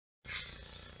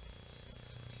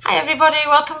Hi everybody,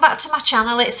 welcome back to my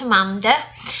channel. It's Amanda.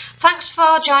 Thanks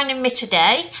for joining me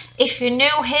today. If you're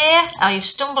new here or you've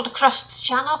stumbled across the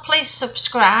channel, please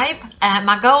subscribe.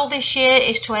 My goal this year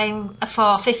is to aim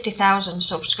for 50,000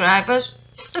 subscribers.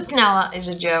 No, that is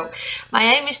a joke. My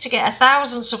aim is to get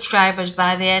 1,000 subscribers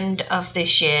by the end of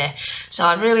this year. So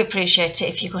I'd really appreciate it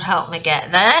if you could help me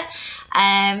get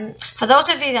there. For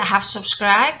those of you that have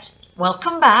subscribed,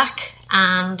 welcome back.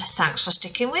 And thanks for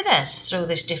sticking with us through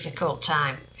this difficult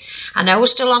time. I know we're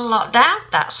still on lockdown,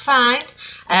 that's fine.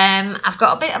 I've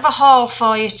got a bit of a haul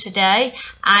for you today.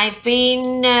 I've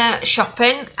been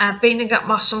shopping, I've been and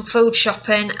got some food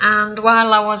shopping, and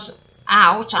while I was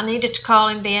out I needed to call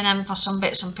in B&M for some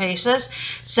bits and pieces,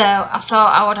 so I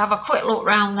thought I would have a quick look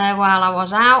round there while I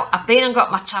was out. I've been and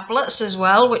got my tablets as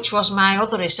well, which was my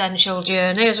other essential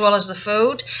journey, as well as the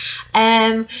food.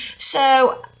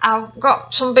 So I've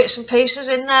got some bits and pieces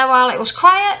in there while it was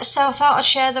quiet, so I thought I'd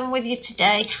share them with you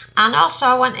today. And also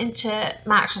I went into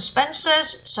Marks and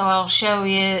Spencer's, so I'll show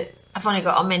you. I've only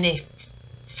got a mini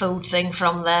food thing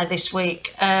from there this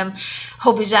week.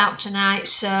 Hubby's out tonight,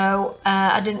 so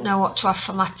I didn't know what to have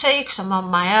for my tea because I'm on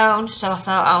my own, so I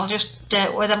thought I'll just,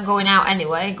 with them going out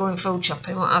anyway, going food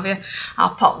shopping, what have you,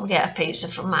 I'll pop and get a pizza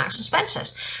from Marks and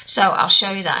Spencer's. So I'll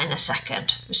show you that in a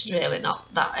second. It's really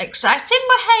not that exciting,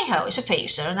 but hey ho, it's a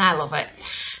pizza and I love it.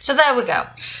 So there we go.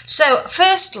 So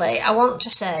firstly, I want to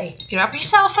say, if you have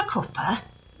yourself a cuppa,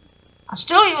 I'm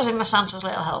still using my Santa's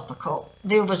Little Helper cup.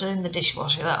 The others are in the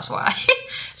dishwasher, that's why.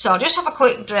 So I'll just have a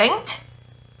quick drink.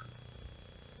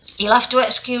 You'll have to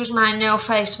excuse my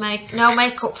no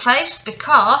makeup face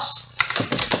because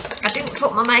I didn't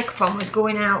put my makeup on with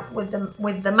going out with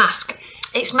the mask.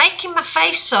 It's making my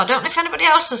face sore. I don't know if anybody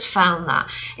else has found that.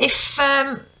 If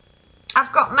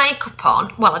I've got makeup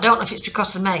on, well, I don't know if it's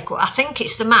because of the makeup. I think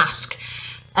it's the mask.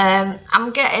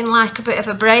 I'm getting like a bit of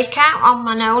a breakout on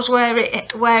my nose where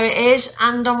it is,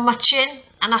 and on my chin,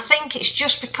 and I think it's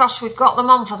just because we've got them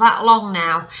on for that long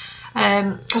now,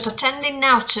 because I'm tending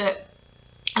now to,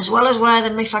 as well as wear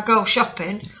them if I go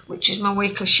shopping, which is my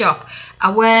weekly shop,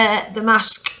 I wear the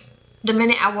mask the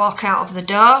minute I walk out of the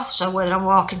door. So whether I'm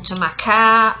walking to my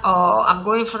car or I'm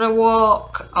going for a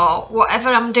walk or whatever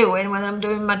I'm doing, whether I'm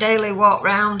doing my daily walk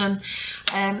round, and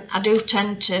I do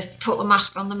tend to put the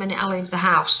mask on the minute I leave the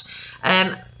house.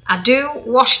 I do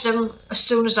wash them as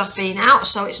soon as I've been out,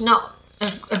 so it's not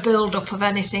a build-up of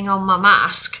anything on my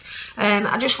mask.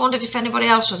 I just wondered if anybody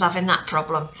else was having that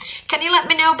problem. Can you let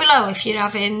me know below if you're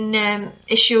having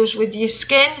issues with your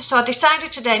skin? So I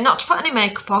decided today not to put any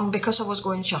makeup on because I was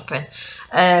going shopping,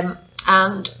 and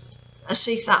I'll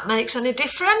see if that makes any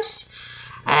difference.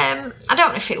 I don't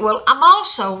know if it will. I'm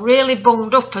also really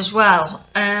bunged up as well,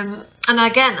 and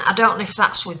again, I don't know if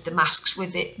that's with the masks,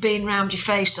 with it being round your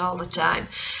face all the time.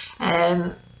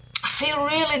 I feel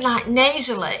really like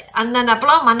nasally, and then I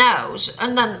blow my nose,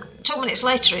 and then 2 minutes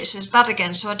later it says bad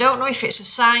again. So I don't know if it's a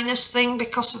sinus thing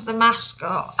because of the mask, or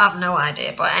I have no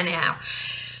idea. But anyhow,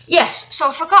 yes, so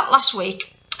I forgot last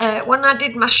week when I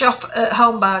did my shop at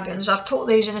Home Bargains, I'd put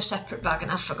these in a separate bag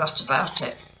and I forgot about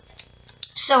it.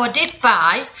 So I did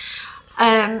buy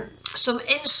some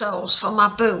insoles for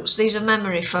my boots. These are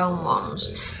memory foam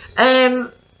ones.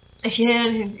 If you hear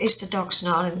anything, it's the dog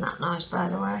snoring, that noise, by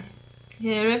the way. Can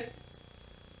you hear him?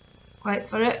 Wait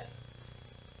for it.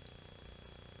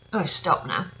 Oh, it's stopped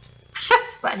now.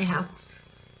 But anyhow,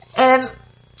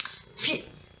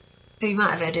 you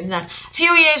might have heard him then. A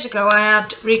few years ago I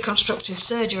had reconstructive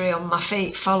surgery on my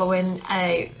feet following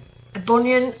a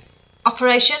bunion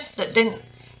operation that didn't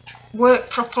work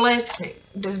properly.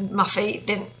 My feet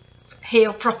didn't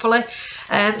heal properly,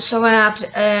 so I had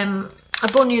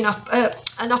a bunion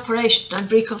an operation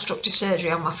and reconstructive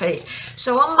surgery on my feet.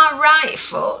 So on my right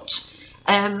foot,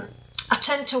 I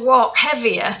tend to walk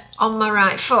heavier on my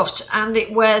right foot, and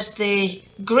it wears the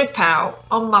grip out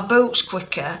on my boots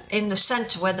quicker in the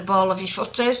centre where the ball of your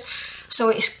foot is. So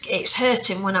it's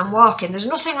hurting when I'm walking. There's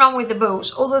nothing wrong with the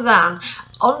boots other than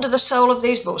under the sole of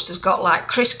these boots there's got like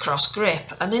crisscross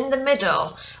grip, and in the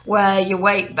middle where your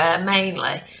weight bear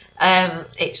mainly,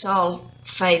 it's all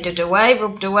faded away,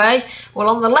 rubbed away. Well,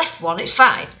 on the left one it's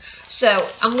fine. So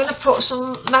I'm going to put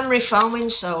some memory foam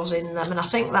insoles in them, and I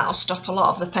think that'll stop a lot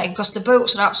of the pain, because the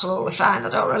boots are absolutely fine. I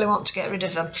don't really want to get rid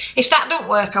of them. If that don't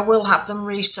work, I will have them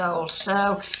resoled.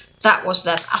 So that was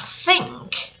them. I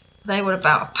think they were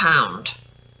about £1.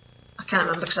 I can't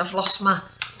remember because I've lost I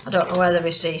don't know where the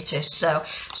receipt is, so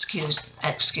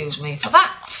excuse me for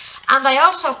that. And I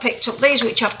also picked up these,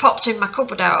 which I've popped in my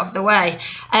cupboard out of the way.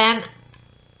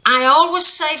 I always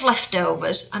save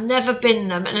leftovers. I never bin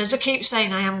them, and as I keep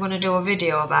saying, I am going to do a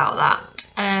video about that.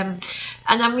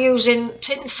 and I'm using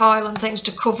tin foil and things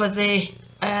to cover the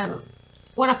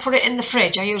when I put it in the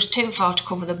fridge, I use tin foil to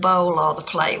cover the bowl or the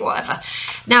plate, whatever.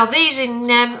 Now these in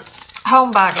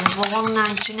Home Bargains were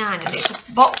 £1.99, and it's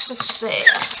a box of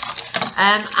 6,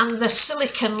 and the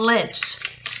silicone lids,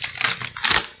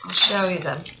 I'll show you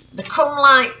them. They come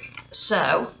like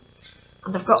so,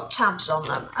 and they've got tabs on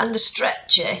them, and they're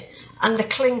stretchy, and they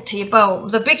cling to your bowl.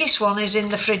 The biggest one is in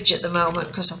the fridge at the moment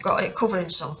because I've got it covering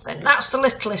something. That's the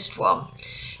littlest one.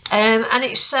 And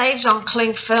it saves on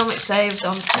cling film, it saves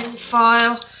on tin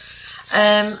foil,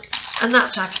 and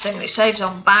that type of thing. It saves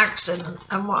on bags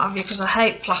and what have you, because I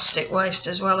hate plastic waste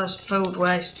as well as food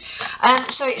waste.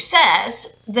 So it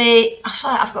says,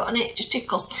 I've got an itch to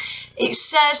tickle. It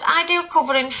says ideal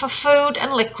covering for food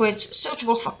and liquids,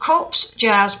 suitable for cups,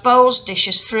 jars, bowls,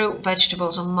 dishes, fruit,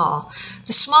 vegetables and more.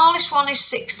 The smallest one is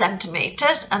 6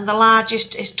 centimetres and the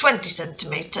largest is 20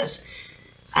 centimetres.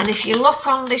 And if you look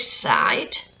on this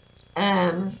side,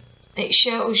 it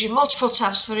shows you multiple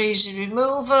tabs for easy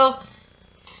removal.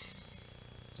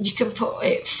 You can put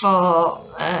it for,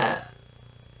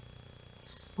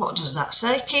 what does that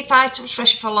say? Keep items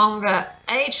fresh for longer.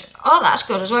 Age, oh that's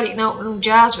good as well, you can open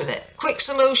jars with it. Quick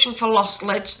solution for lost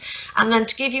lids, and then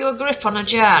to give you a grip on a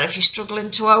jar, if you're struggling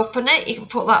to open it, you can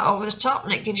put that over the top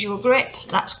and it gives you a grip.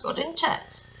 That's good, isn't it?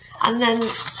 And then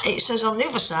it says on the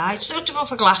other side, suitable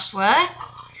for glassware,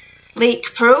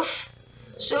 leak proof,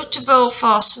 suitable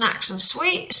for snacks and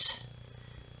sweets,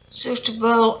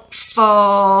 suitable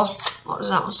for, what does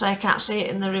that one say? I can't see it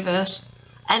in the reverse.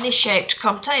 Any shaped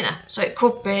container, so it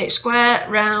could be square,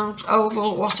 round,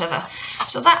 oval, whatever.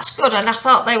 So that's good, and I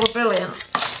thought they were brilliant.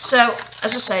 So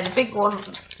as I say,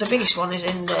 the biggest one is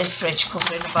in the fridge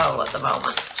covering the bowl at the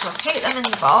moment. So I keep them in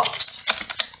the box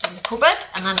in the cupboard,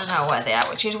 and then I know where they are,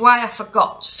 which is why I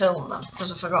forgot to film them,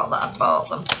 because I forgot that I bought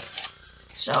them.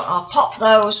 So I'll pop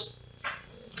those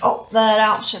up there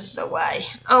out of the way.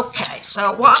 Okay,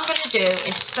 so what I'm going to do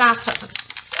is start at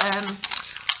the,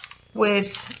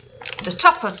 with the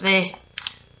top of the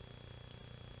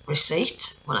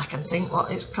receipt, when I can think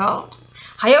what it's called.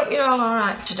 I hope you're all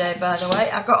alright today, by the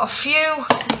way. I've got a few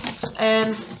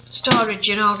storage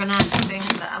and organising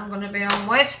things that I'm going to be on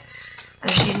with.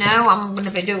 As you know, I'm going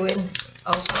to be doing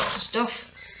all sorts of stuff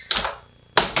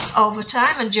over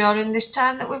time and during this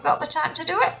time that we've got the time to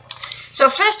do it. So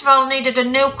first of all, I needed a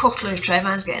new cutlery tray.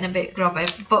 Mine's getting a bit grubby.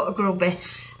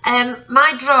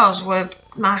 My drawers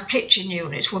my kitchen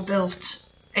units were built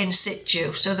in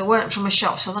situ, so they weren't from a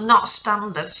shop, so they're not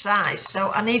standard size, so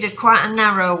I needed quite a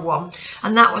narrow one,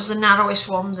 and that was the narrowest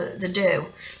one that they do.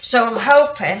 So I'm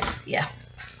hoping, yeah,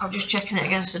 I'm just checking it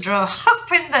against the drawer,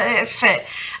 hoping that it'd fit.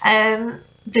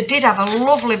 They did have a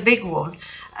lovely big one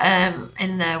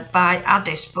in there by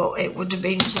Addis, but it would have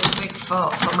been too big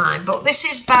for mine. But this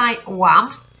is by Wham,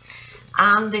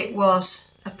 and it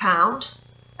was £1,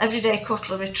 everyday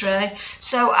cutlery tray.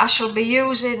 So I shall be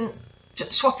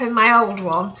swapping my old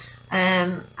one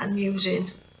and using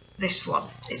this one.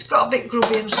 It's got a bit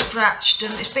grubby and scratched,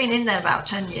 and it's been in there about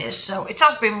 10 years, so it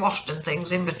has been washed and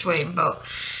things in between, but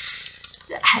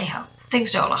hey ho,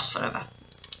 things don't last forever.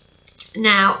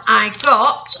 Now I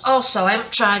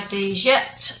haven't tried these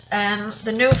yet,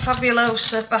 the new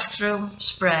Fabulosa bathroom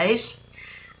sprays.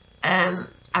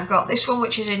 I got this one,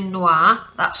 which is in Noir.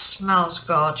 That smells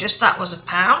gorgeous. That was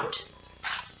 £1.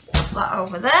 Put that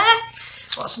over there.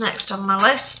 What's next on my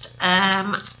list?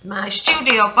 My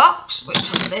studio box, which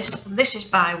is this. And this is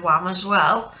by Wham as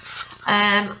well.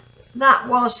 That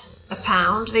was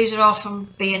 £1. These are all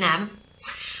from B&M.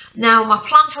 Now my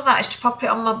plan for that is to pop it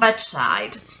on my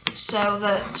bedside, so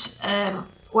that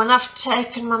when I've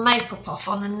taken my makeup off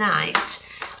on a night,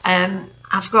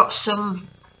 I've got some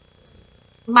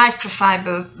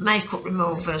microfiber makeup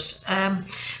removers.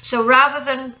 So rather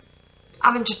than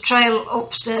having to trail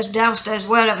upstairs, downstairs,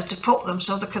 wherever to put them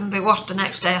so they can be washed the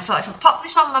next day, I thought if I pop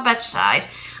this on my bedside,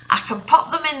 I can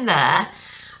pop them in there,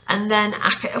 and then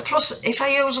I can, plus if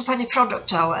I use up any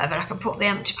product or whatever, I can put the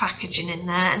empty packaging in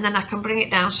there, and then I can bring it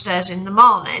downstairs in the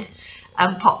morning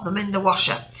and pop them in the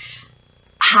washer.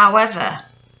 However,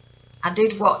 I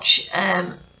did watch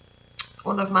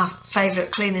one of my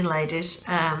favourite cleaning ladies,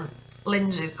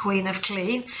 Lindsay, Queen of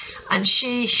Clean, and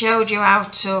she showed you how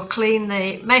to clean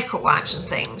the makeup wipes and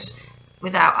things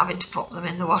without having to put them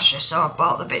in the washer, so I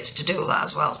bought the bits to do that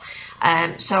as well.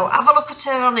 So have a look at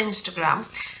her on Instagram.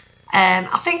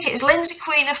 I think it's Lindsay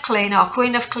Queen of Clean or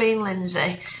Queen of Clean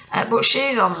Lindsay, but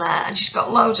she's on there and she's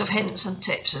got loads of hints and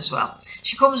tips as well.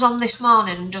 She comes on this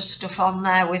morning and does stuff on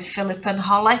there with Philip and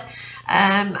Holly,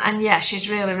 and yeah, she's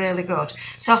really, really good.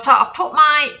 So I thought I'd put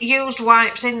my used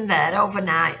wipes in there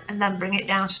overnight and then bring it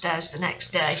downstairs the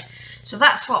next day. So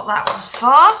that's what that was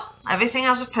for. Everything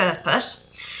has a purpose.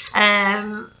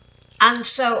 And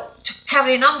so,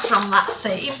 carrying on from that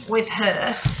theme with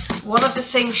her, one of the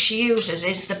things she uses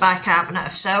is the bicarbonate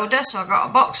of soda. So I got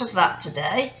a box of that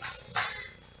today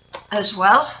as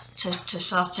well to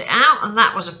sort it out, and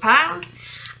that was £1.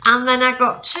 And then I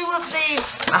got 2 of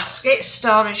these baskets,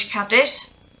 storage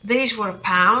caddies. These were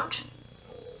 £1.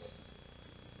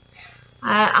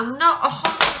 I'm not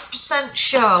 100%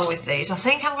 sure with these. I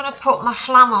think I'm going to put my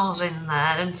flannels in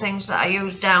there and things that I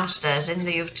use downstairs in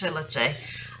the utility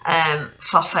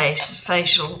for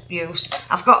facial use.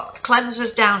 I've got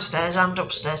cleansers downstairs and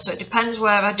upstairs, so it depends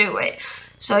where I do it.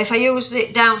 So if I use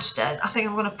it downstairs, I think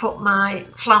I'm going to put my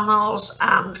flannels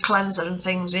and cleanser and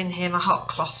things in here, my hot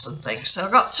cloths and things. So I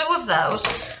got 2 of those.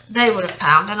 They were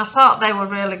 £1 and I thought they were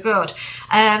really good.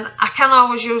 I can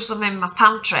always use them in my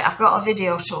pantry. I've got a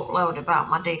video to upload about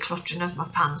my decluttering of my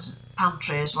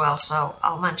pantry as well, so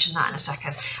I'll mention that in a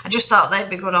second. I just thought they'd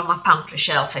be good on my pantry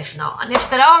shelf if not. And if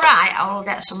they're alright, I will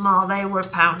get some more. They were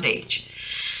 £1 each.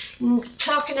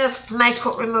 Talking of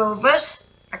makeup removers,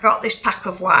 I got this pack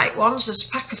of white ones. There's a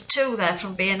pack of 2 there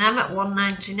from B&M at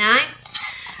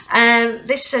 £1.99.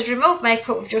 This says remove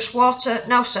makeup with just water,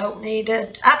 no soap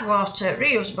needed, add water,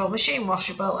 reusable, machine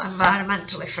washable,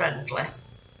 environmentally friendly.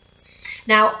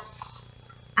 Now,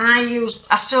 I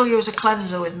still use a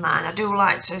cleanser with mine. I do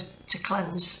like to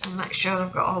cleanse and make sure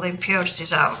I've got all the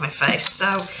impurities out of my face.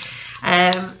 So,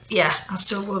 yeah, I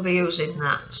still will be using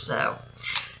that. So.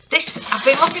 This, I've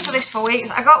been looking for this for weeks.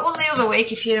 I got one the other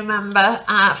week, if you remember,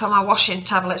 for my washing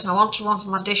tablets, and I wanted one for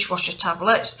my dishwasher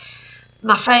tablets.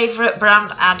 My favourite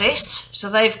brand, Addis, so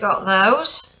they've got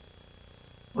those,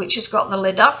 which has got the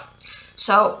lid on.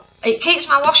 So it keeps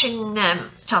my washing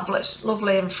tablets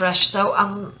lovely and fresh, so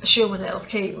I'm assuming it'll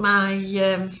keep my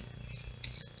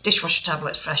dishwasher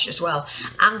tablets fresh as well.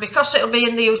 And because it'll be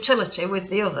in the utility with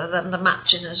the other, then they're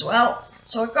matching as well.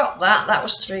 So I got that. That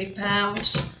was £3.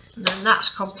 And then that's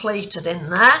completed in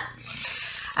there.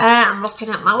 I'm looking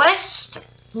at my list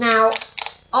now.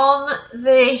 On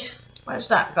the, where's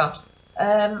that gone?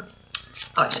 Oh,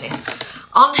 it's here.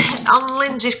 On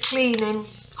Lindsay's cleaning,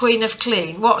 Queen of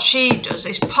Clean, what she does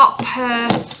is pop her.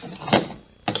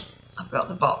 I've got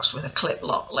the box with a clip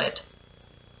lock lid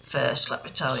first. Let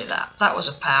me tell you that was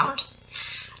 £1.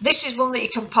 This is one that you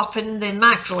can pop in the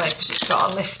microwave because it's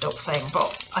got a lift up thing,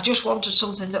 but I just wanted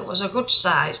something that was a good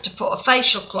size to put a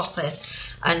facial cloth in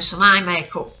and some eye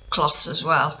makeup cloths as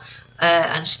well,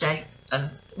 and stay and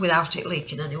without it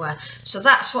leaking anywhere. So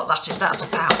that's what that is. That's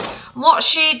 £1. And what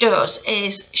she does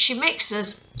is she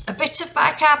mixes a bit of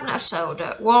bicarbonate of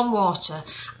soda, warm water,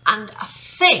 and I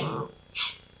think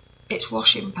it's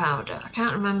washing powder. I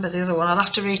can't remember the other one. I'll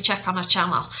have to recheck on her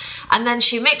channel. And then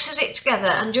she mixes it together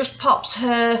and just pops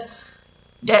her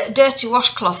dirty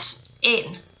washcloths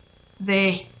in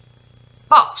the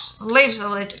box and leaves the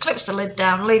lid, clips the lid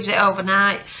down, leaves it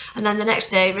overnight, and then the next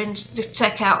day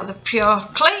take out the pure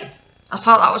clean. I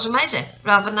thought that was amazing,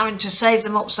 rather than having to save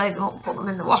them up, put them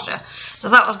in the washer. So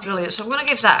that was brilliant. So I'm going to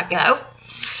give that a go.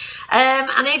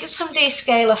 I needed some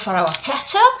descaler for our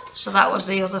kettle, so that was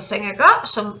the other thing I got.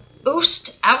 Some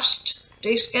oust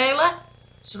descaler,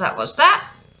 so that was that.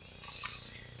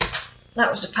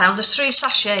 That was £1. There's 3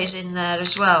 sachets in there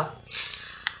as well.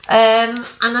 And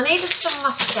I needed some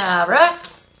mascara,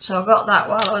 so I got that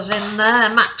while I was in there.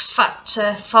 Max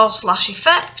Factor False Lash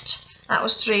Effect. That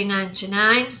was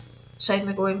 £3.99. Saved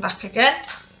me going back again.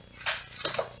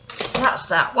 That's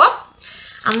that one.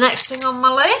 And next thing on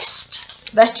my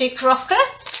list, Betty Crocker.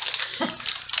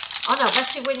 Oh no,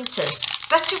 Betty Winters.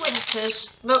 Betty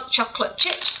Winters milk chocolate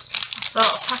chips. I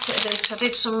thought a packet of these. I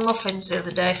did some muffins the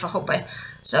other day for hubby,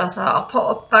 so I thought I'll put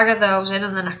a bag of those in,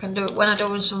 and then I can do it when I'm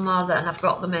doing some more. Then I've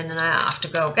got them in, and I have to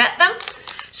go get them.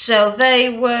 So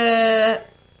they were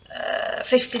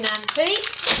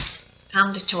 59p.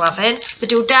 Handy to have in. They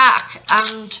do dark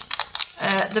and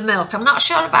the milk. I'm not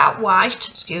sure about white.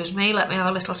 Excuse me. Let me have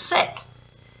a little sip.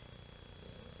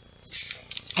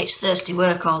 It's thirsty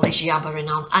work, all this yabbering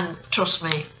on, and trust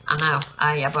me, I know,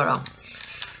 I yabber on.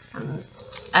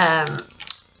 And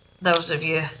those of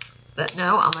you that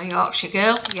know, I'm a Yorkshire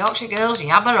girl. Yorkshire girls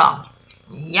yabber on,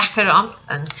 yacker on,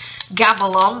 and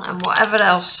gabble on, and whatever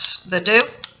else they do.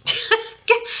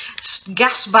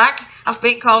 Gas bag. I've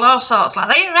been called all sorts like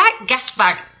that. Are you right? Gas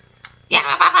bag.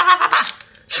 Yeah.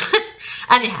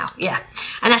 Anyhow, yeah.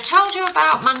 And I told you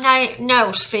about my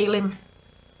nose feeling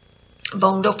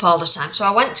bunged up all the time. So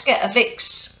I went to get a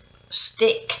Vicks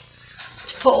stick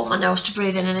to put up my nose to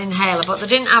breathe in an inhaler, but they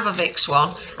didn't have a Vicks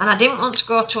one, and I didn't want to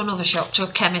go to another shop, to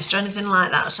a chemist or anything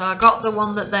like that, so I got the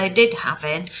one that they did have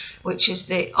in, which is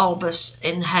the Albus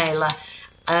inhaler.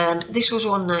 This was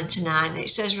 $1.99. It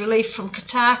says relief from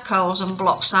catarrh, colds and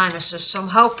blocked sinuses, so I'm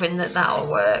hoping that that'll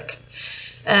work.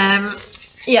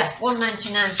 Yeah,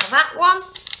 $1.99 for that one.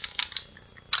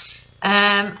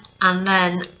 And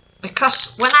then,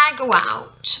 because when I go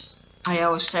out, I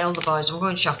always tell the boys I'm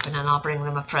going shopping and I'll bring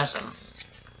them a present.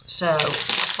 So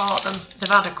I bought them. They've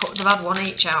had one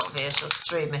each out of here, so there's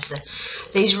 3 missing.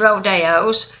 These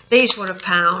Rodeos. These were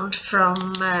 £1 from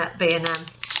B&M.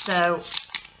 So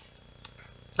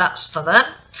that's for them.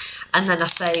 And then I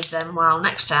save them. Well,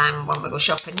 next time when we go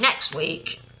shopping next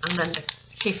week, and then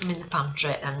keep them in the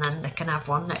pantry, and then they can have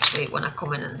one next week when I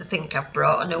come in and they think I've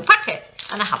brought a new packet,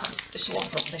 and I haven't. This one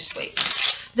from this week.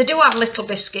 They do have little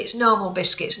biscuits, normal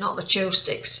biscuits, not the chew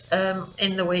sticks,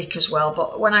 in the week as well.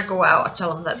 But when I go out, I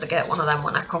tell them that they get one of them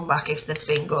when I come back if they've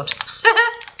been good.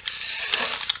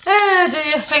 Oh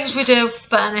dear, things we do.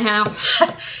 But anyhow,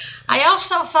 I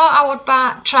also thought I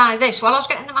would try this. While I was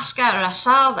getting the mascara, I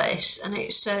saw this, and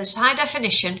it says high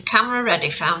definition, camera ready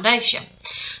foundation.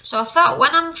 So I thought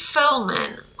when I'm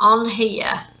filming on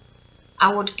here,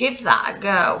 I would give that a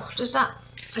go.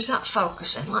 Is that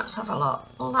focusing? Let's have a look.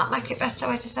 Will that make it better?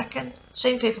 Wait a second.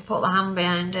 Seen people put their hand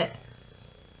behind it.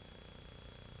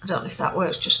 I don't know if that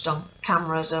works just on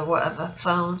cameras or whatever,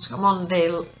 phones. I'm on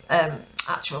the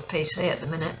actual PC at the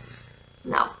minute.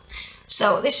 No.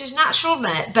 So this is Natural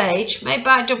Beige, made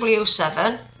by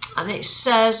W7, and it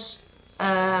says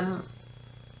a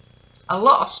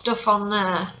lot of stuff on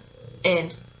there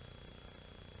in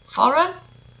foreign.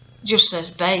 Just says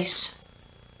base.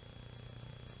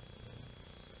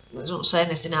 It doesn't say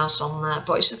anything else on there,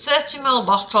 but it's a 30ml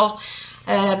bottle,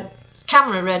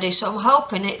 camera ready, so I'm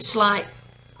hoping it's like,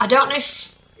 I don't know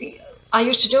if, I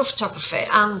used to do photography,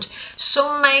 and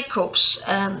some makeups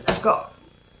have got,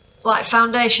 like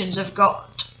foundations have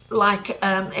got like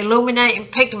illuminating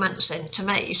pigments in to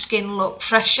make your skin look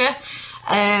fresher.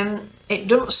 It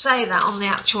doesn't say that on the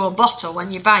actual bottle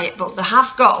when you buy it, but they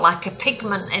have got like a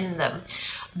pigment in them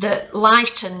that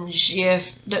lightens you,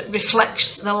 that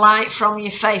reflects the light from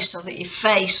your face so that your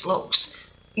face looks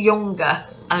younger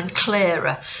and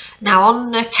clearer. Now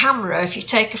on a camera, if you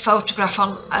take a photograph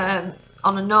on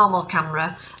a normal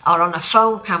camera or on a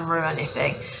phone camera or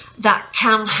anything, that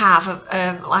can have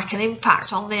like an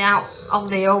impact on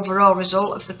the overall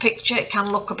result of the picture. It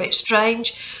can look a bit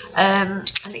strange,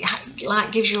 and it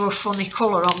like gives you a funny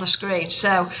colour on the screen.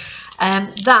 So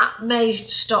that may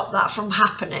stop that from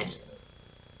happening.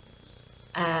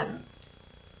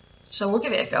 So we'll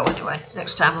give it a go anyway.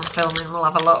 Next time I'm filming, we'll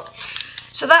have a look.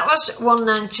 So that was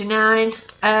 $1.99.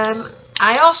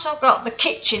 I also got the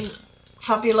Kitchen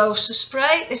Fabulosa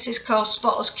spray. This is called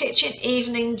Spotless Kitchen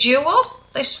Evening Jewel.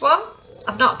 This one.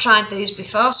 I've not tried these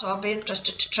before, so I'll be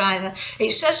interested to try them.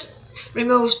 It says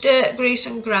removes dirt, grease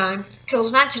and grime,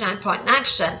 kills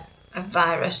 99.9% of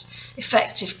virus,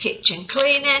 effective kitchen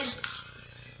cleaning.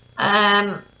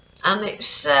 And it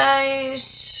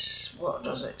says, what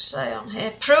does it say on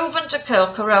here? Proven to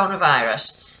kill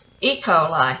coronavirus, E.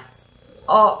 coli,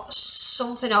 or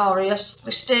something aureus,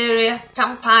 listeria,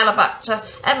 campylobacter,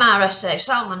 MRSA,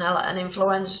 salmonella and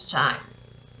influenza type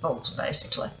bugs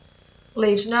basically.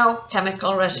 Leaves no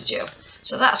chemical residue.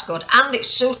 So that's good, and it's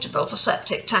suitable for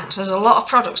septic tanks. There's a lot of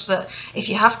products that if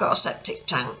you have got a septic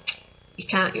tank, you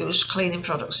can't use cleaning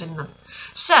products in them.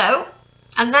 So,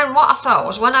 and then what I thought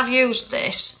was, when I've used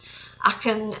this, I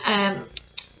can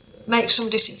make some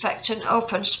disinfectant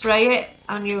up and spray it,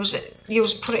 and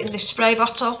put it in this spray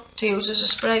bottle to use as a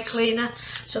spray cleaner.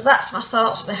 So that's my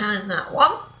thoughts behind that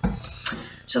one.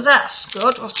 So that's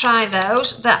good. We'll try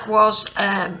those. That was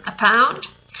 £1.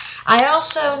 I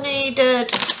also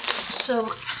needed some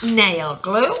nail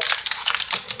glue.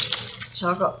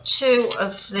 So I got 2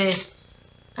 of the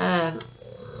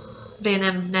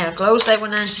B&M nail glues. They were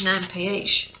 99p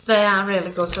each. They are really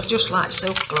good. They're just like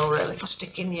super glue really for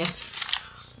sticking your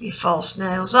false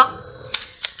nails on.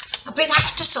 I've been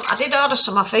after some. I did order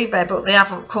some off eBay, but they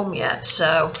haven't come yet,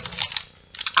 so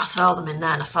I throw them in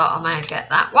there, and I thought I might get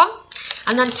that one.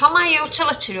 And then for my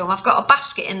utility room, I've got a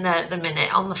basket in there at the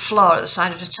minute on the floor at the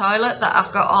side of the toilet that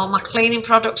I've got all my cleaning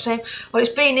products in. Well,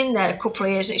 it's been in there a couple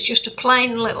of years. It's just a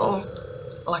plain little,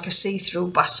 like a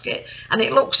see-through basket, and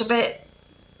it looks a bit,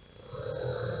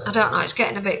 I don't know, it's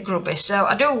getting a bit grubby, so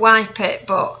I do wipe it.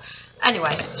 But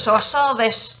anyway, so I saw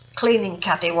this cleaning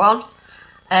caddy one,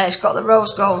 It's got the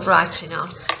rose gold writing on,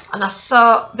 and I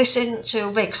thought this isn't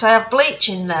too big, so I have bleach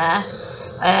in there,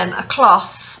 a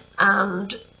cloth,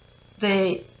 and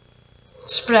the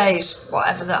sprays,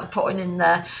 whatever that I'm putting in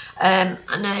there, and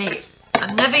I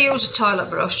never use a toilet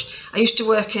brush. I used to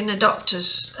work in a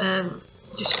doctor's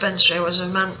dispensary. I was a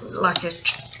man, like a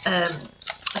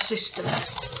assistant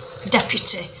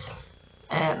deputy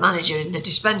manager in the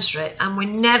dispensary, and we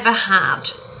never had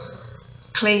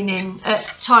cleaning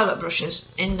toilet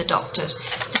brushes in the doctors.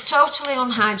 They're totally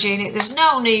unhygienic. There's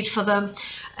no need for them,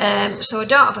 so I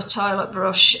don't have a toilet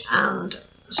brush, and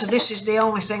so this is the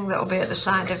only thing that will be at the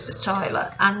side of the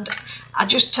toilet. And I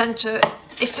just tend to,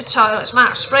 if the toilet's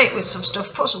marked, spray it with some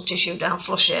stuff, put some tissue down,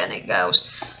 flush it, and it goes.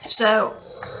 So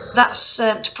that's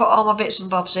to put all my bits and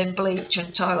bobs in, bleach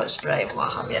and toilet spray and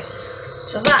what have you.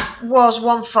 So that was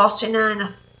 £1.49, I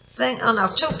think. Oh no,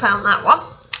 £2 that one.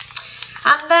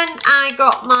 And then I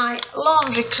got my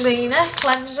laundry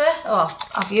cleanser. Oh,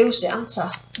 I've used it, haven't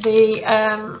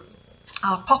I?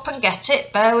 I'll pop and get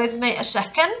it. Bear with me a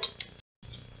second.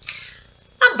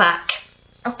 I'm back.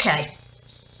 Okay.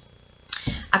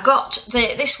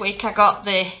 This week I got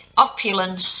the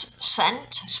Opulence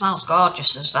scent. It smells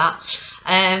gorgeous as that.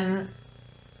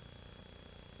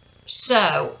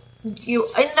 So you,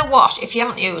 in the wash, if you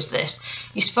haven't used this,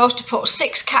 you're supposed to put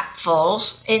 6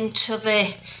 capfuls into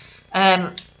the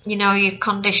you know, your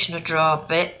conditioner drawer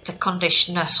bit, the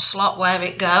conditioner slot where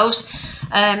it goes.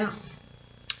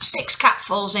 6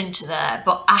 capfuls into there,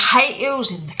 but I hate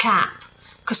using the cap,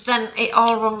 because then it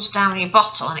all runs down your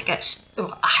bottle and it gets,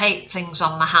 I hate things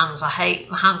on my hands. I hate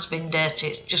my hands being dirty.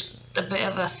 It's just a bit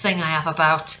of a thing I have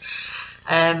about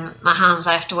my hands.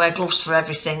 I have to wear gloves for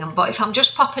everything, but if I'm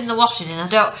just popping the washing in, I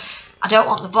don't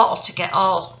want the bottle to get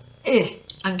all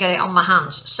and get it on my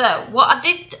hands. So what I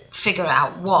did figure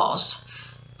out was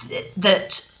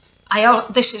that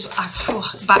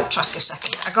backtrack a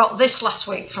second. I got this last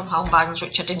week from Home Bargains,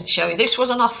 which I didn't show you. This was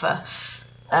an offer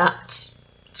at,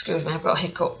 excuse me, I've got a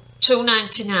hiccup,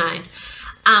 £2.99.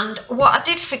 And what I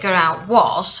did figure out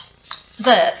was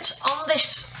that on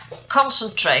this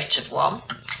concentrated one,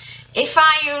 if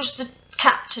I use the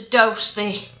cap to dose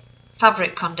the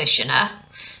fabric conditioner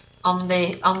on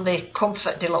the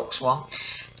Comfort Deluxe one,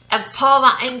 and pour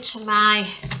that into my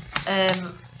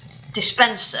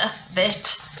dispenser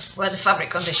bit where the fabric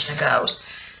conditioner goes,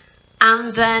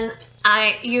 and then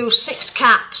I use 6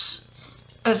 caps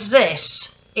of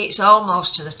this, it's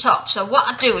almost to the top. So what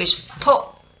I do is put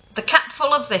the cap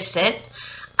full of this in,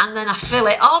 and then I fill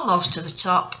it almost to the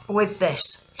top with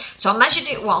this. So I measured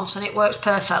it once and it works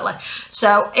perfectly.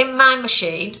 So in my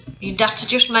machine, you'd have to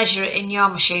just measure it in your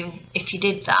machine if you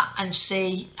did that, and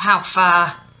see how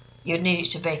far you need it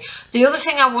to be. The other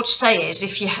thing I would say is,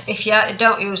 if you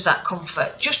don't use that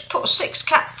Comfort, just put 6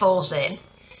 capfuls in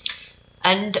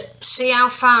and see how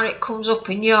far it comes up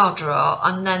in your drawer,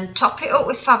 and then top it up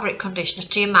with fabric conditioner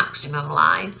to your maximum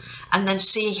line, and then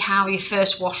see how your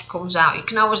first wash comes out. You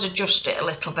can always adjust it a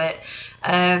little bit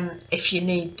if you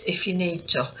need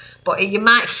to, but you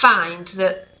might find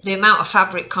that the amount of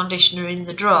fabric conditioner in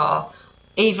the drawer,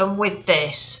 even with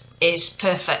this, is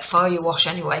perfect for your wash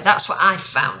anyway. That's what I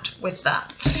found with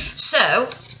that. So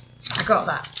I got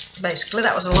that. Basically,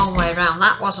 that was a long way around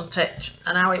that, wasn't it?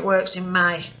 And how it works in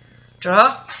my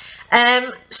drawer.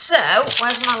 So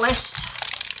where's my list?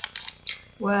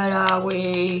 Where are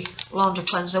we? Laundry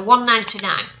cleanser,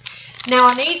 £1.99. Now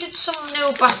I needed some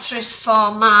new batteries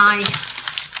for my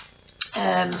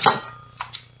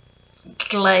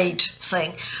Glade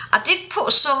thing. I did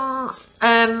put some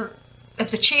of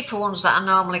the cheaper ones that I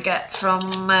normally get from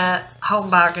Home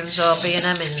Bargains or B&M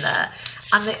in there,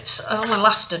 and it's only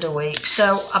lasted a week.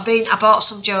 So I bought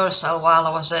some Duracell while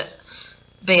I was at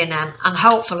B&M, and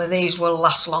hopefully these will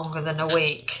last longer than a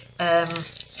week. Well,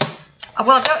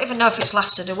 I don't even know if it's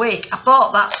lasted a week. I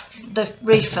bought the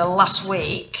refill last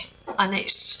week, and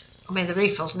the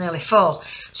refill's nearly full,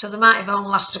 so they might have only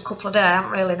lasted a couple of days. I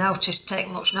haven't really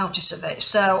taken much notice of it.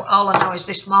 So all I know is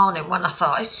this morning, when I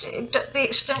thought it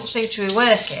don't seem to be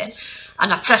working,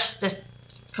 and I pressed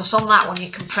because on that one you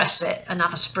can press it and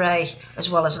have a spray as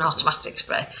well as an automatic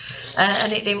spray,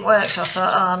 and it didn't work. So I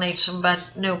thought, I need some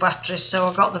new batteries, so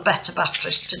I got the better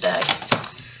batteries today.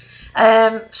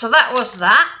 So that was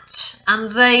that, and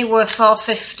they were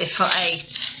 £4.50 for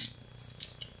 8.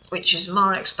 Which is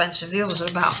more expensive. The others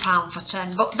are about £1 for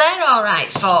 10, but they're all right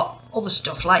for other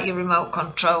stuff like your remote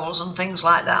controls and things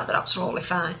like that. They're absolutely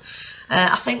fine.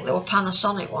 I think there were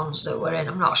Panasonic ones that were in,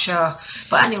 I'm not sure,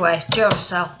 but anyway,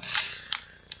 Duracell.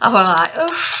 I was like,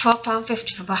 oof,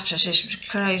 £4.50 for batteries is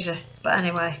crazy. But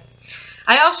anyway,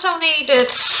 I also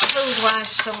needed food-wise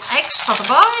some eggs for the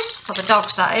boys, for the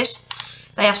dogs that is.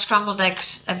 They have scrambled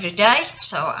eggs every day,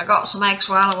 so I got some eggs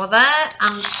while I was there,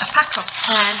 and a pack of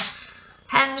 10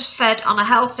 hens fed on a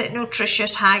healthy,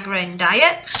 nutritious, high-grain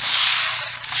diet.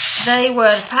 They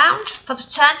were £1 for the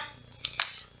 10.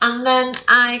 And then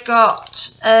I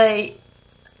got a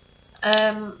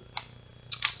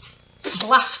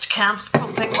blast can. I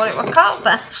can't think what it was called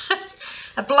then.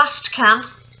 A blast can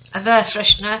of air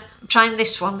freshener. I'm trying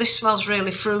this one. This smells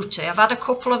really fruity. I've had a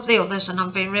couple of the others, and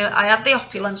I had the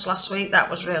opulence last week. That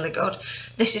was really good.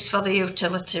 This is for the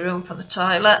utility room, for the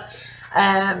toilet.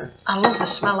 I love the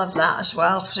smell of that as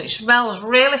well. So it smells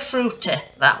really fruity,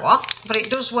 that one, but it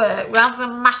does work. Rather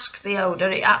than mask the odour,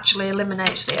 it actually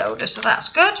eliminates the odour, so that's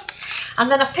good. And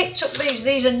then I picked up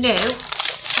these are new,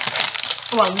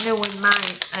 well, new in my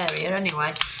area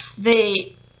anyway,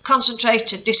 the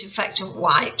concentrated disinfectant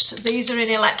wipes. These are in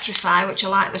Electrify, which I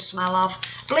like the smell of.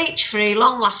 Bleach free,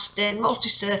 long lasting,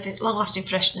 multi-surface, long lasting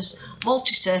freshness,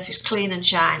 multi-surface, clean and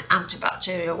shine,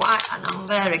 antibacterial wipe, and on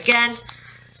there again,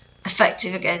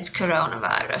 effective against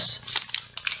coronavirus.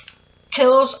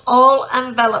 Kills all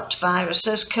enveloped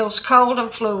viruses, kills cold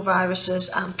and flu viruses,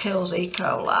 and kills E.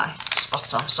 coli.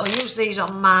 Spot on. So I use these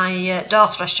on my door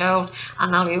threshold,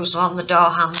 and I'll use them on the door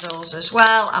handles as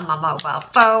well, and my mobile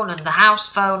phone and the house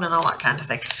phone and all that kind of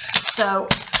thing. So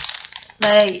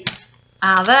they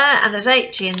are there, and there's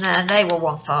 80 in there. They were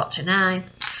 £1.49.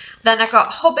 Then I got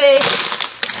hubby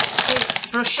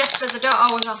bruschetta. They don't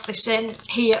always have this in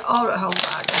here or at home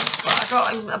bargain, but I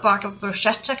got him a bag of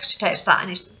bruschetta because he takes that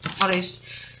in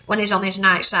when he's on his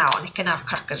nights out, and he can have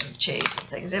crackers and cheese and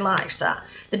things. He likes that.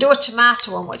 They do a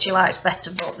tomato one which he likes better,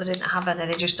 but they didn't have any.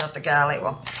 They just had the garlic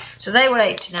one. So they were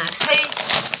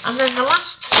 89p. And then the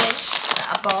last thing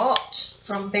that I bought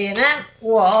from B&M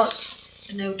was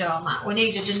a new doormat. We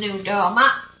needed a new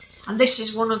doormat, and this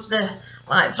is one of the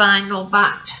like vinyl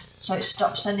backed, so it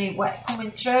stops any wet coming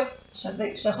through. So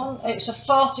it's a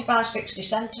 40 by 60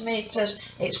 centimetres.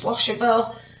 It's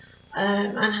washable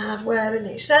and hard wearing,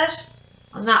 it says,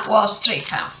 and that was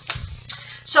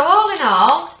 £3. So all in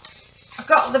all, I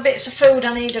got the bits of food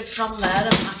I needed from there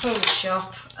at my food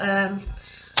shop, and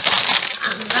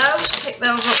picked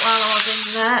those up while I was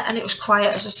in there, and it was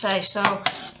quiet, as I say, so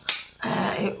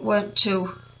it weren't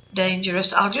too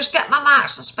dangerous. I'll just get my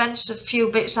Marks and Spencer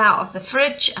few bits out of the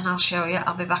fridge, and I'll show you.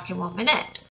 I'll be back in 1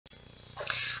 minute.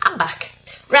 I'm back.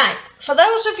 Right, for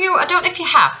those of you, I don't know if you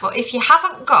have, but if you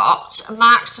haven't got a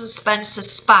Marks and Spencer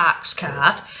Sparks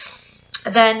card,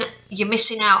 then you're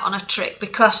missing out on a trick,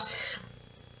 because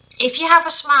if you have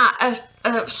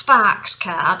a Sparks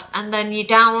card and then you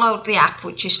download the app,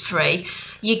 which is free,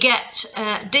 you get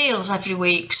deals every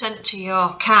week sent to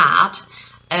your card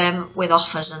with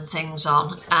offers and things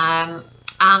on,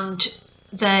 and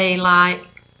they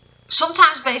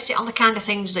sometimes base it on the kind of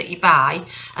things that you buy,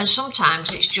 and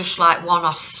sometimes it's just like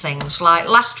one-off things. Like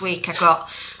last week I got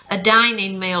a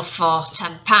dining meal for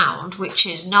 £10, which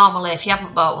is normally, if you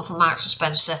haven't bought one from Marks and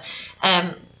Spencer,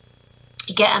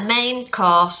 you get a main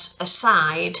course, a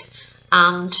side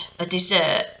and a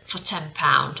dessert for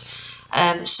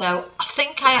 £10. So I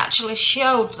think I actually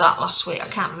showed that last week. I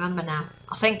can't remember now.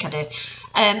 I think I did.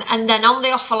 And then on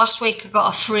the offer last week I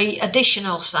got a free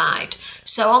additional side.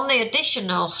 So on the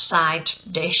additional side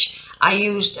dish I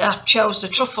chose the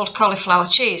truffled cauliflower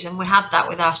cheese, and we had that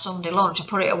with our Sunday lunch. I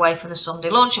put it away for the Sunday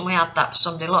lunch, and we had that for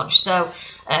Sunday lunch. So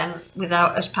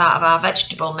as part of our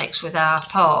vegetable mix with our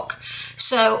pork.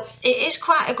 So it is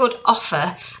quite a good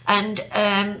offer, and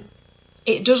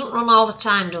it doesn't run all the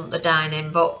time, doesn't the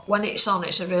dining, but when it's on,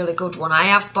 it's a really good one. I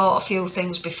have bought a few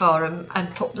things before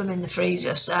and put them in the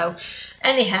freezer. So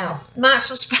anyhow,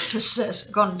 Marks and Spencer's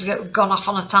gone off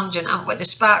on a tangent, haven't we, the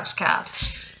Sparks card.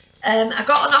 I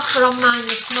got an offer on mine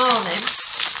this morning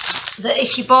that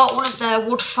if you bought one of their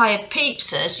wood-fired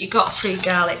pizzas, you got free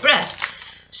garlic bread.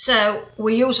 So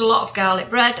we use a lot of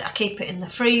garlic bread. I keep it in the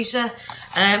freezer.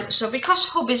 So because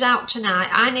hubby's out tonight,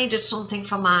 I needed something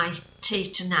for my tea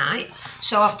tonight.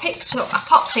 So I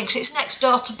popped in, because it's next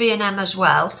door to B&M as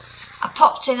well. I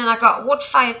popped in and I got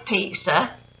wood-fired pizza.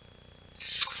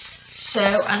 So,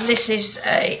 and this is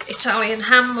a Italian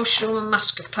ham, mushroom and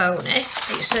mascarpone.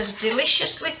 It says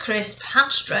deliciously crisp,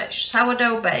 hand-stretched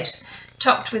sourdough base,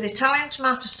 topped with Italian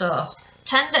tomato sauce,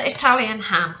 tender Italian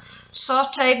ham,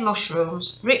 sautéed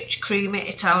mushrooms, rich creamy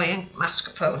Italian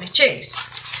mascarpone cheese.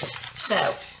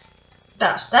 So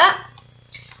that's that,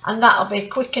 and that'll be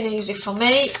quick and easy for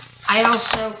me. I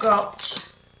also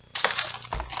got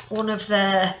one of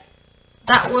that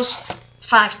was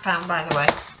 £5 by the way,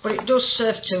 but it does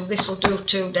serve two. This will do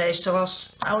 2 days, so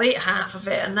I'll eat half of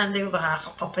it, and then the other half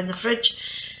I'll pop in the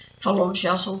fridge for lunch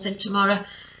or something tomorrow.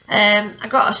 I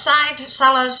got a side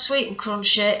salad, sweet and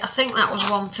crunchy. I think that was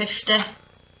 £1.50,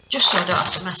 just so I don't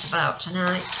have to mess about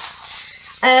tonight.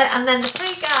 And then the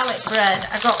free garlic bread,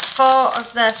 I got 4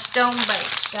 of their stone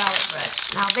baked garlic breads.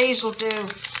 Now these will do,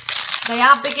 they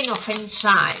are big enough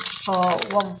inside for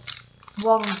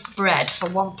one bread for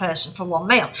one person for one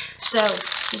meal. So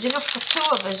there's enough for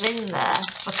 2 of us in there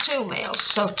for 2 meals.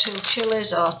 So 2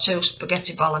 chilies or 2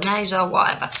 spaghetti bolognese or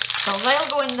whatever. So they'll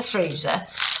go in the freezer.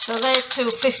 So they're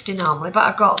 £2.50 normally, but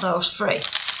I got those free.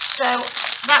 So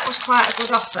that was quite a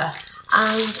good offer.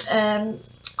 And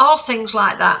all things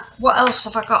like that. What else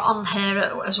have I got on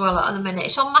here as well at the minute?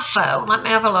 It's on my phone. Let me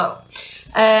have a look.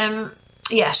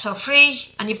 Yeah, so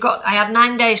free, and I had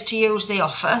 9 days to use the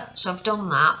offer, so I've done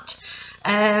that.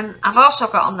 I've also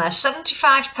got on there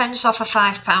 75p off a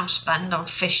 £5 spend on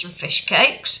fish and fish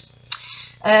cakes.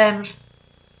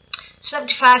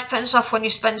 75p off when you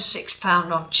spend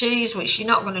 £6 on cheese, which you're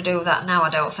not going to do that now, I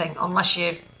don't think, unless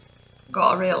you've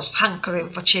got a real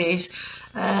hankering for cheese.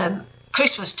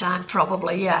 Christmas time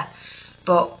probably, yeah,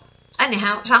 but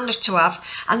anyhow, it's handy to have.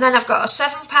 And then I've got a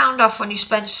 £7 off when you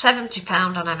spend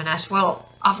 £70 on M&S. Well,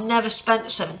 I've never spent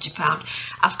 £70.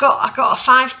 I got a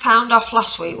 £5 off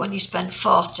last week when you spend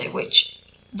 40, which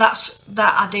that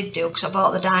I did do, because I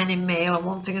bought the dining meal and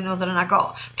one thing and another, and I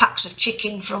got packs of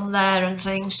chicken from there and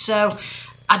things. So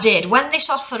I did. When this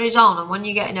offer is on and when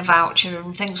you're getting a voucher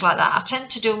and things like that, I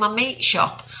tend to do my meat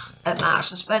shop at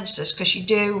Marks and Spencer's, because you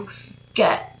do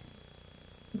get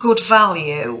good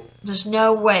value, there's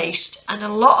no waste, and a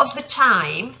lot of the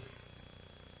time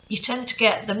you tend to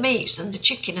get the meats and the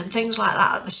chicken and things like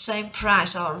that at the same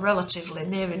price, or relatively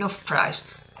near enough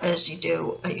price, as you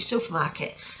do at your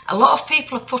supermarket. A lot of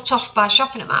people are put off by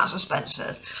shopping at Marks and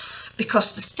Spencer's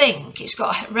because they think it's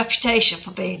got a reputation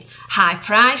for being high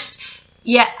priced.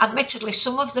 Yet admittedly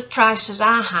some of the prices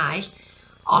are high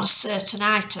on certain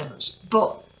items,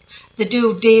 but they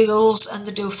do deals and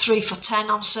they do 3 for £10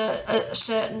 on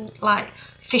certain, like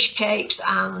fish cakes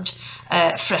and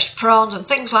fresh prawns and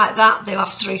things like that. They'll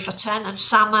have 3 for £10, and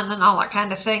salmon and all that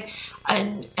kind of thing,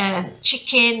 and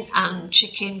chicken and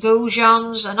chicken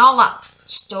goujons and all that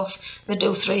stuff. They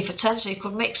do 3 for £10, so you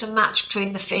could mix and match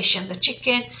between the fish and the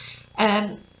chicken.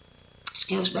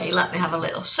 Excuse me, let me have a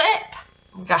little sip.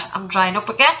 I'm drying up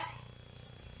again.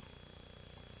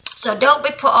 So don't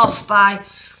be put off by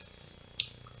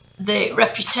the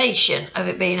reputation of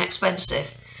it being expensive,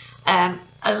 and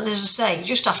as I say, you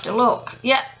just have to look.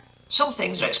 Yeah, some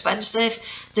things are expensive.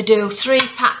 They do 3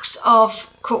 packs of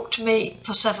cooked meat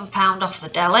for £7 off the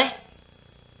deli.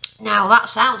 Now that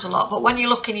sounds a lot, but when you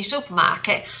look in your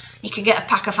supermarket, you can get a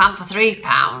pack of ham for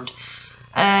 £3.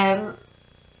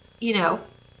 You know,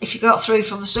 if you got 3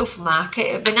 from the supermarket,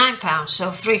 it'd be £9.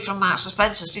 So 3 from Marks and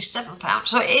Spencer's is £7.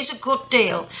 So it is a good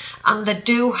deal, and they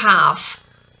do have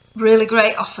really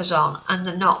great offers on, and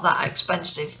they're not that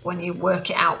expensive when you work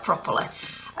it out properly.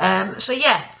 So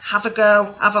yeah, have a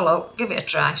go, have a look, give it a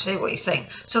try, see what you think.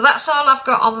 So that's all I've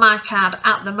got on my card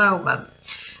at the moment.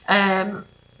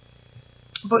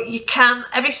 But you can,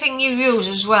 everything you use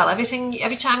as well, every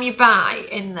time you buy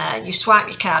in there, you swipe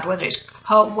your card, whether it's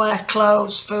homeware,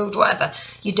 clothes, food, whatever,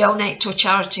 you donate to a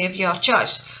charity of your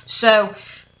choice. So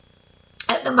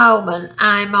at the moment,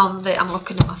 I'm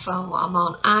looking at my phone what I'm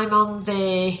on. I'm on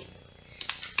the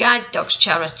Guide Dogs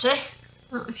charity. I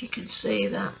don't know if you can see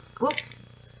that. Whoop.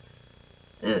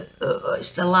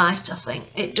 It's the light, I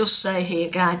think. It does say here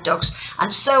Guide Dogs.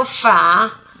 And so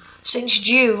far, since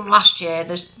June last year,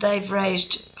 they've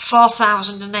raised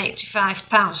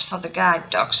 £4,085 for the Guide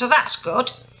Dogs. So that's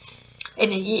good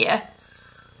in a year.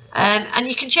 And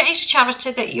you can change the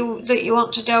charity that you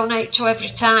want to donate to every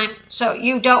time. So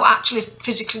you don't actually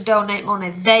physically donate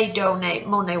money, they donate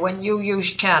money. When you use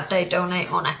your card, they donate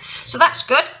money. So that's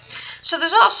good. So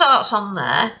there's all sorts on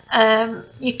there.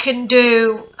 You can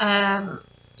do,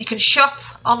 you can shop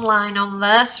online on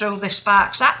there through the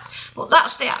Sparks app, but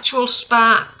that's the actual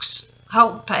Sparks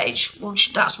homepage.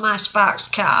 That's my Sparks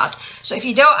card. So if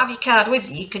you don't have your card with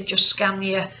you, you can just scan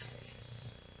your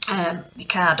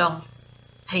card on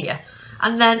here,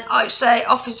 and then I say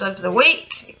offers of the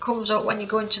week. It comes up when you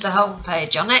go into the home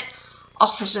page on it.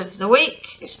 Offers of the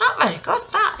week. It's not very good,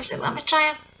 that is it? Let me try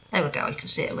it. There we go, you can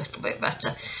see it a little bit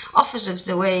better. Offers of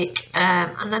the week,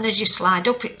 and then as you slide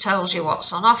up it tells you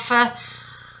what's on offer,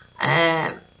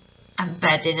 and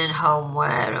bedding and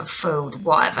homeware and food,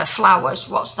 whatever. Flowers,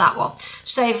 what's that one?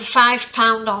 Save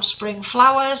 £5 on spring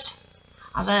flowers.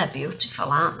 Oh, they're beautiful,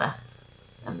 aren't they?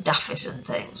 And daffodils and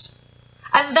things.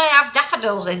 And they have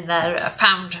daffodils in there at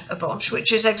 £1 a bunch,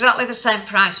 which is exactly the same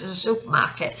price as a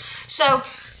supermarket. So,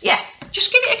 yeah,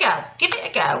 just give it a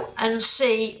go and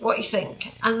see what you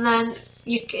think. And then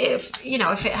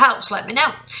if it helps, let me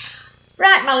know.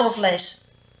 Right, my lovelies,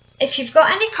 if you've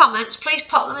got any comments, please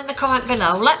pop them in the comment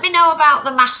below. Let me know about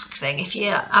the mask thing if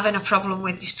you're having a problem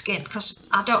with your skin, because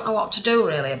I don't know what to do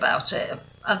really about it.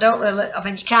 I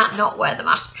mean, you can't not wear the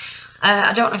mask.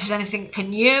 I don't know if there's anything I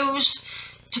can use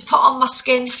to put on my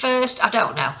skin first. I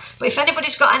don't know. But if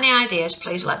anybody's got any ideas,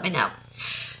 please let me know.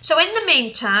 So in the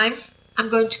meantime, I'm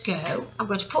going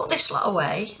to put this lot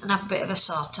away and have a bit of a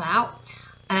sort out.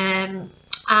 And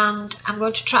I'm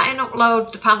going to try and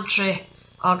upload the pantry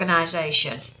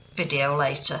organisation video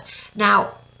later.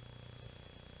 Now,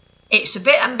 it's a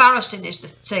bit embarrassing is the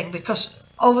thing, because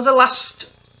over the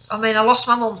last, I lost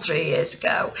my mum 3 years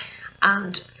ago,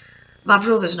 and my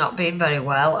brother's not been very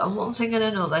well, and one thing and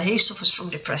another, he suffers from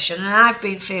depression, and I've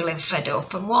been feeling fed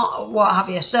up and what have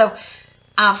you. So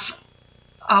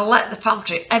I'll let the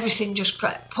pantry, everything just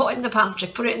get put in the pantry,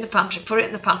 put it in the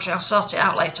pantry, I'll sort it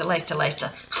out later.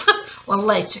 Well,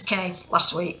 later came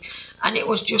last week, and it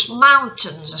was just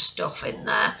mountains of stuff in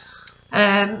there.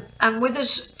 And with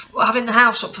us having the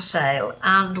house up for sale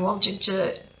and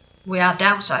we are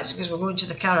downsizing because we're going to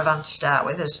the caravan to start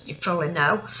with, as you probably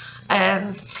know,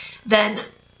 then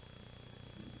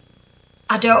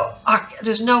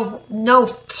there's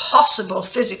no possible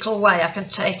physical way I can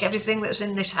take everything that's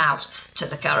in this house to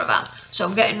the caravan. So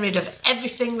I'm getting rid of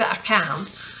everything that I can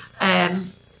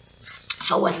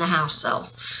for when the house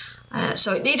sells.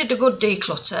 So it needed a good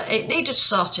declutter, it needed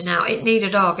sorting out, it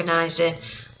needed organising,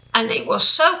 and it was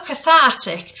so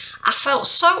cathartic. I felt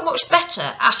so much better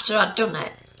after I'd done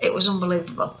it. It was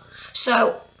unbelievable.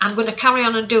 So I'm going to carry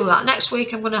on and do that. Next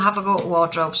week I'm going to have a go at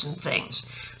wardrobes and things.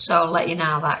 So I'll let you know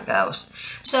how that goes.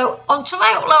 So until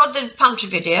I upload the pantry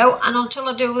video and until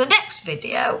I do the next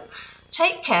video,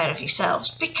 take care of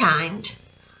yourselves, be kind,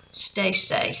 stay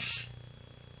safe.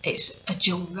 It's a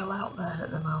jungle out there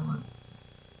at the moment.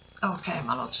 Okay,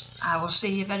 my loves, I will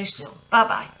see you very soon.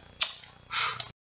 Bye-bye.